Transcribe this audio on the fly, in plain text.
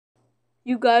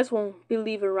You guys won't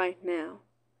believe it right now.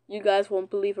 You guys won't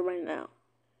believe it right now.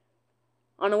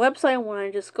 On the website, when I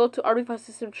just go to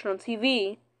RB567 Channel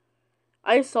TV,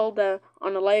 I saw that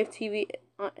on the live TV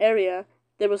area,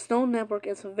 there was no network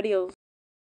and some videos.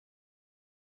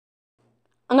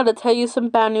 I'm gonna tell you some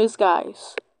bad news,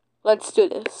 guys. Let's do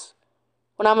this.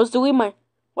 When I was doing my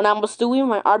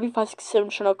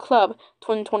RB567 Channel Club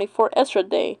 2024 Extra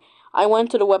Day, I went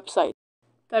to the website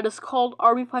that is called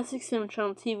RB567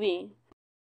 Channel TV.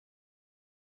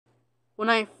 When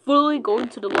I fully go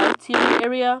into the live TV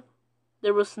area,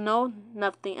 there was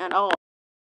nothing at all.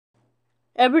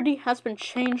 Everything has been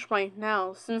changed right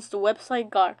now since the website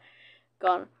got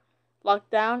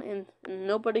locked down and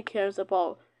nobody cares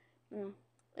about.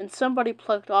 And somebody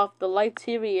plugged off the live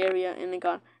TV area and it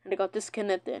got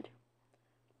disconnected.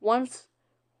 Once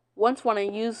when I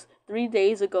used 3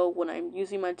 days ago when I'm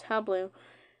using my tablet,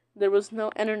 there was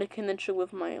no internet connection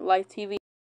with my live TV.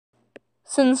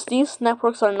 Since these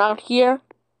networks are not here,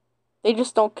 they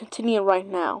just don't continue right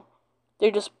now. They're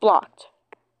just blocked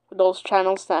for those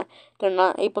channels that they're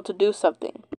not able to do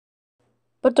something.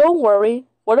 But don't worry,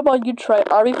 what about you try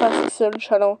RB567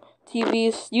 Channel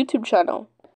TV's YouTube channel?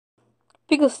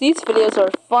 Because these videos are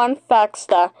fun facts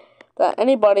that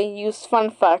anybody use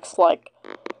fun facts like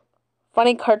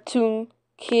funny cartoon,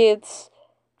 kids,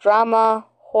 drama,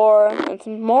 horror, and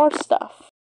some more stuff.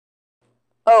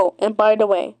 Oh, and by the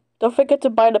way, don't forget to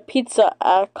buy the pizza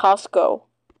at Costco.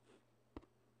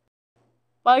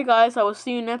 Bye guys, I will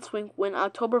see you next week when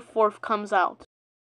October 4th comes out.